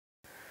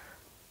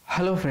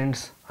Hello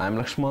friends, I am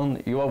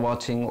Lakshman. You are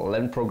watching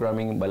Learn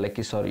Programming by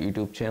Lucky Sir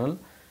YouTube channel.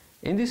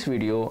 In this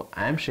video,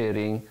 I am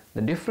sharing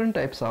the different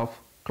types of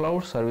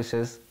cloud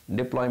services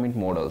deployment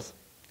models.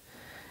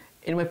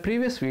 In my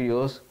previous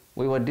videos,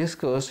 we were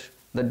discussed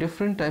the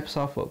different types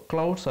of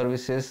cloud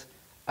services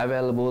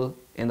available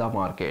in the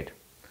market.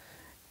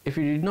 If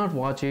you did not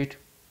watch it,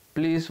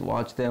 please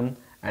watch them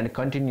and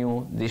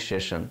continue this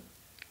session.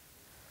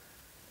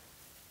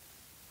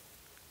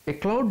 A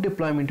cloud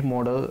deployment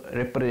model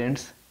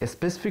represents a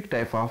specific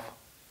type of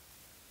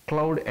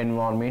cloud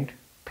environment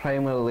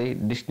primarily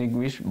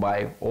distinguished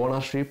by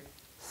ownership,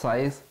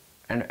 size,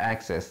 and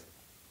access.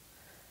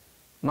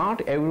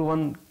 Not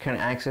everyone can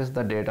access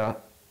the data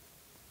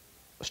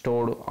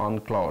stored on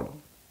cloud.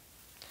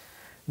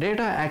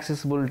 Data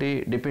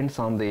accessibility depends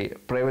on the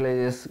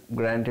privileges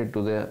granted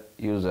to the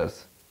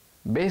users.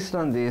 Based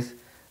on this,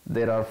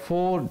 there are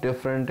 4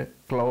 different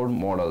cloud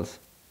models.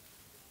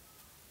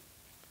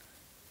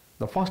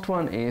 The first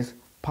one is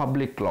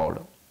public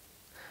cloud.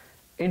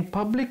 In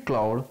public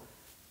cloud,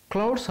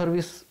 cloud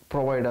service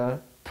provider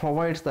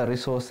provides the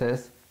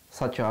resources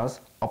such as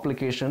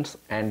applications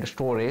and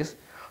storage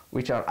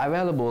which are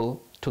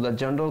available to the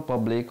general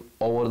public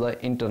over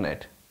the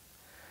internet.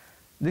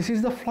 This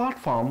is the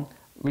platform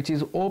which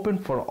is open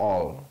for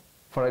all.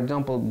 For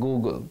example,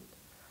 Google.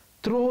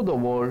 Throughout the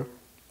world,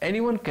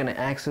 anyone can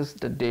access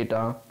the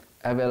data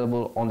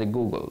available on the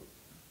Google.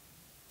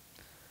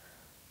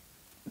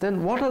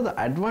 Then what are the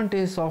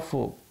advantages of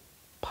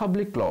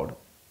public cloud?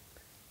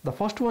 The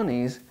first one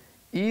is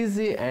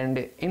easy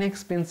and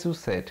inexpensive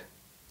set.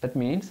 That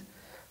means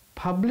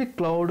public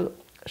cloud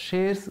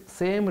shares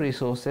same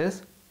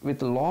resources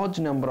with large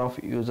number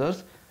of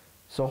users,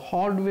 so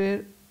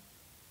hardware,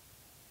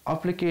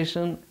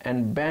 application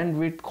and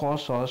bandwidth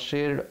costs are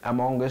shared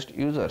amongst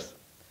users.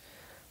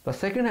 The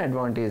second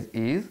advantage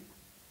is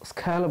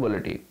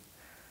scalability.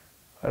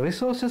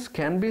 Resources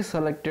can be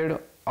selected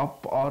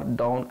up or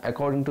down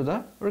according to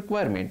the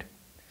requirement.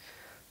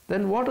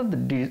 Then what are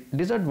the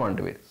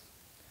disadvantages?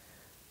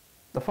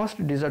 The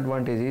first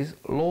disadvantage is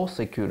low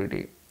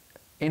security.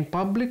 In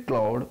public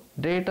cloud,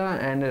 data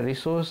and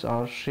resources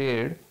are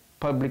shared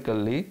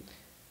publicly.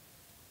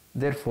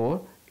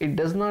 Therefore, it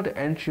does not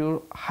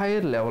ensure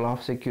higher level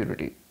of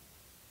security.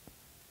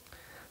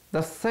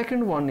 The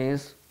second one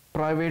is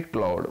private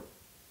cloud.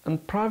 In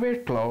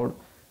private cloud,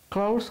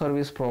 cloud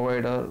service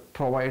provider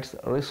provides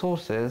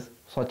resources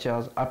such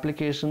as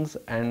applications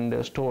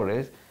and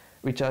storage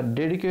which are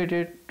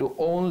dedicated to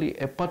only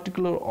a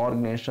particular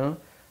organization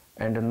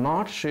and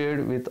not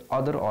shared with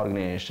other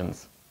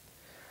organizations.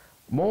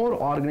 More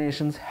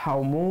organizations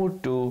have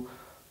moved to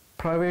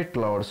private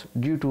clouds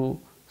due to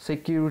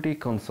security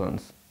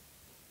concerns.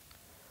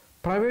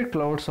 Private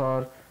clouds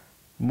are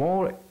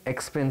more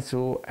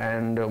expensive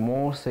and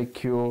more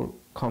secure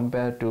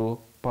compared to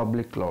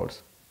public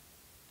clouds.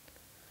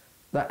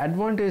 The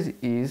advantage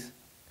is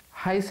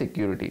high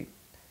security.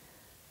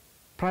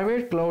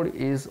 Private cloud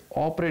is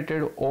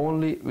operated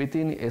only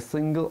within a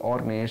single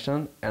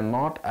organization and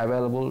not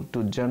available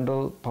to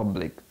general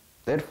public.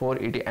 Therefore,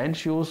 it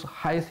ensures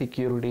high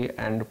security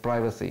and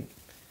privacy.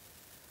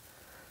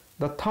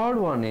 The third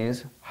one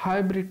is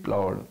hybrid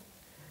cloud.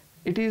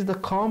 It is the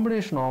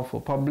combination of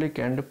public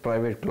and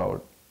private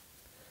cloud.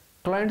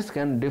 Clients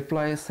can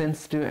deploy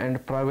sensitive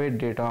and private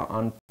data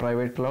on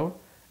private cloud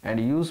and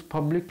use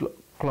public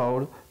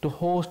cloud to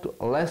host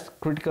less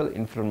critical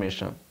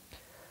information.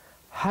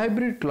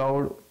 Hybrid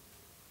cloud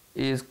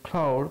is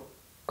cloud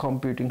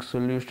computing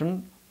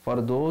solution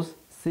for those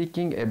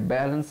seeking a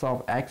balance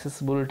of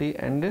accessibility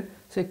and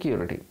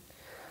security.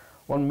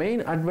 One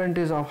main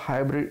advantage of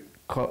hybrid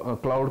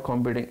cloud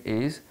computing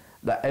is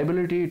the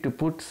ability to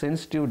put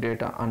sensitive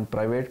data on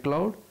private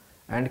cloud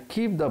and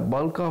keep the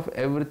bulk of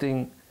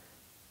everything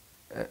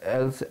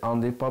else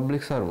on the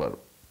public server.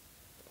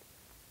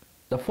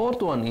 The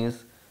fourth one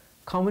is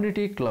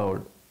community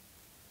cloud.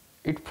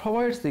 It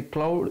provides the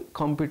cloud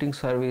computing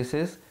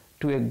services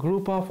to a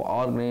group of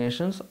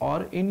organizations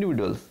or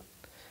individuals.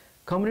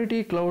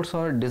 Community clouds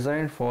are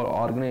designed for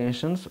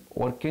organizations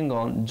working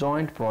on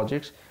joint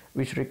projects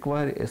which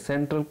require a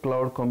central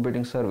cloud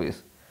computing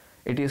service.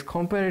 It is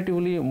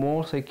comparatively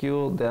more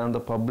secure than the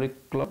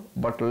public cloud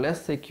but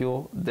less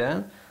secure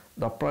than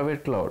the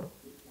private cloud.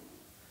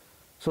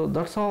 So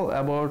that's all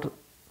about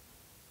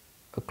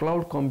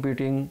cloud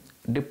computing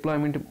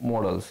deployment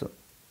models.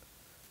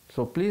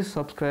 So please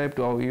subscribe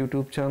to our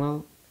YouTube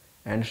channel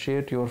and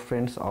share to your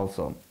friends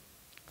also.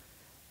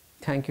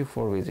 Thank you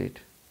for visit.